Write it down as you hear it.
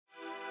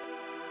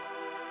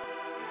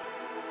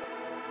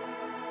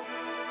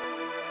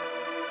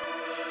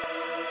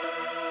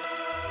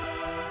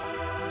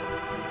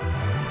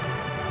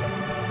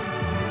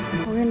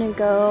gonna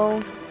go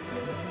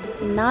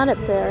not up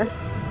there.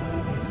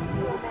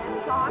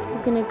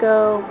 We're gonna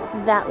go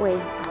that way.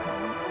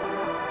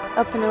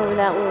 Up and over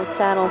that little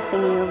saddle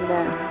thingy over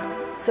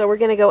there. So we're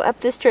gonna go up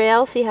this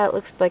trail, see how it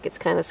looks like it's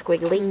kind of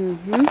squiggly.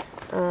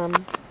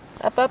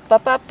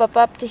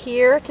 Up to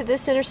here, to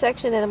this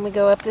intersection, and then we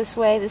go up this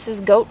way. This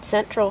is Goat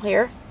Central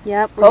here.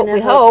 Yep, we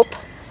hope.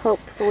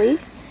 Hopefully.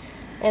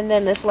 And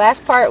then this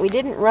last part, we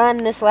didn't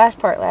run this last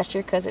part last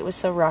year because it was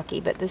so rocky,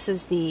 but this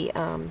is the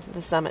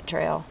summit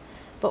trail.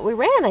 But we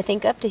ran, I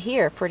think, up to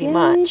here pretty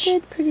much. Yeah, we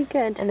did pretty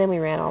good. And then we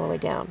ran all the way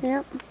down.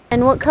 Yep.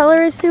 And what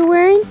color is Sue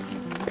wearing?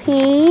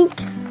 Pink.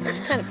 It's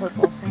kind of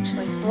purple,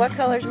 actually. What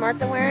color is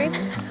Martha wearing?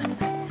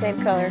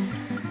 Same color.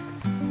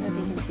 If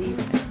you can see.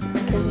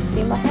 Can you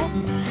see my hat?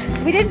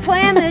 We didn't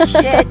plan this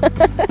shit.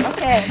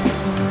 Okay.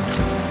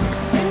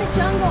 In the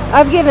jungle.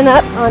 I've given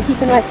up on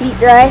keeping my feet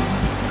dry.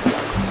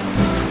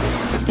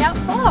 Scout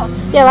Falls.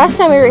 Yeah, last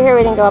time we were here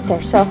we didn't go up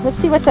there, so let's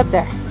see what's up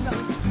there.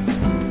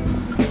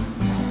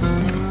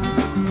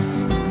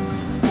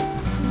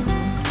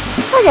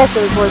 I guess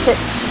it was worth it.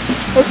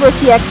 It was worth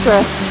the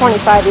extra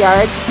 25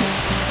 yards.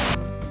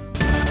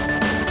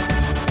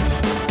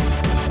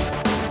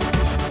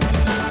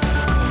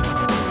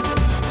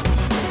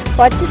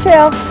 Watch the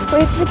trail.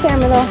 Wave to the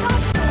camera though.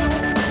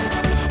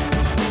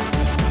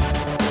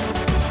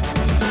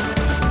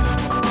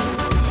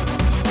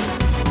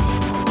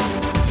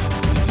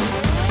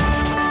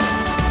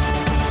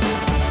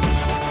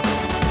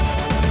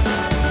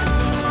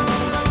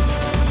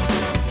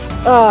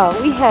 Oh,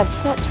 we have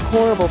such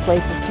horrible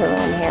places to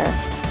run here.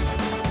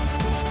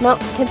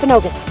 Mount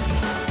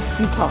Timpanogos,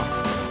 Utah.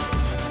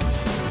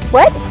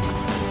 What?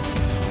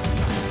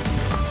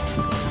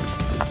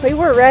 We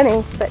were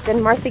running, but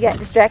then Martha got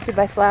distracted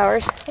by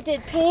flowers. I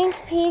did pink,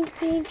 pink,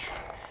 pink,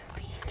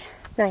 pink.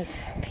 Nice.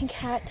 Pink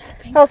hat,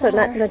 pink Also,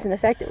 flower. not to mention the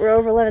fact that we're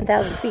over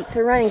 11,000 feet, so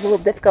running's a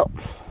little difficult.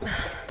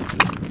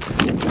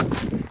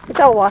 It's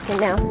all walking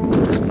now.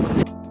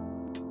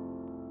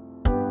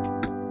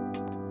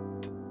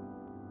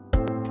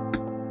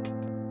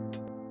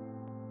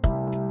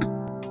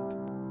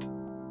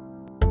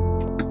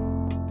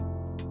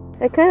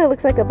 It kind of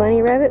looks like a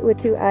bunny rabbit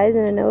with two eyes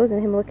and a nose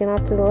and him looking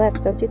off to the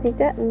left. Don't you think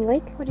that in the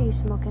lake? What are you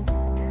smoking?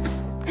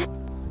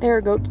 There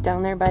are goats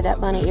down there by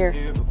that bunny ear.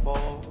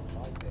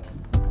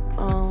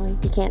 Oh,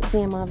 you can't see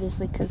them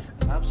obviously because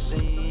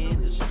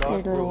they're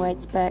little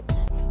white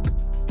specks.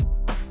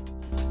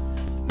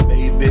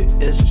 Maybe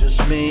it's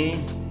just me,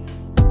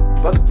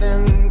 but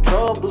then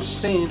troubles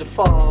seem to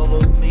follow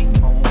me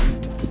home.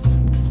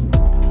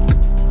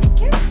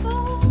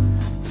 Careful!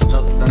 There's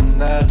nothing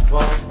that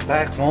the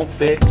back won't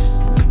fix.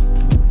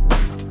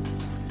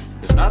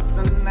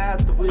 Nothing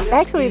that the whiskey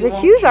Actually, the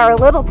shoes are a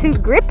little too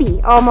grippy,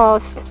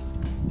 almost.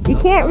 You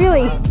can't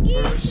really.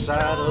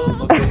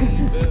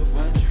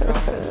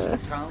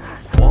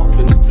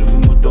 Walking through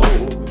my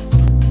door,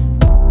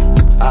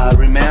 I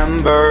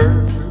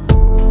remember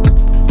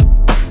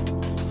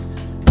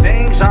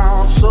things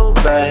aren't so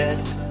bad.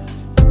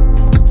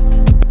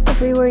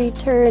 Everywhere you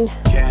turn,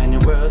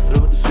 January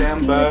through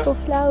December, beautiful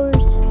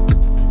flowers.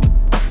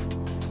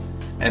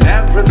 and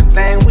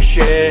everything we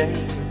share.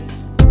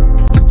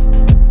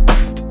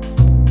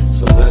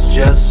 So let's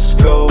just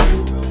go,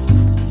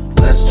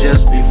 let's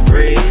just be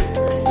free,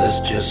 let's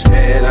just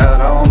head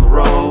out on the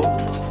road,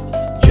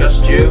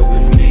 just you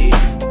and me.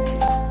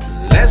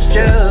 Let's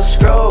just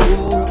go,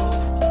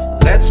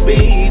 let's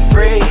be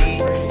free.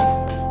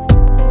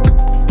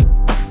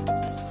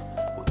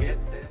 We'll get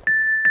there.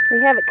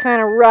 We have it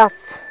kind of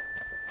rough.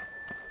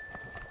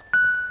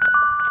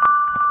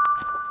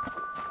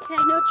 Okay,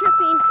 no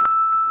tripping.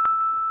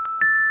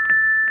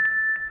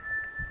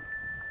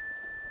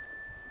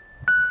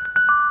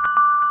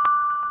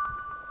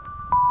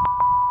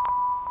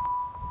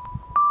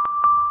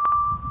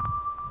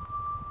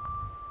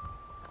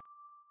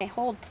 Okay,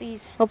 hold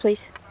please. Oh,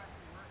 please.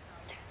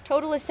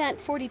 Total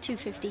ascent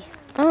 4250.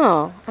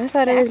 Oh, I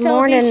thought it Max was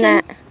more than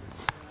elevation? that.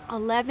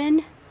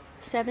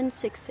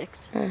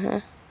 11766.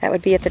 That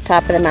would be at the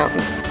top of the mountain.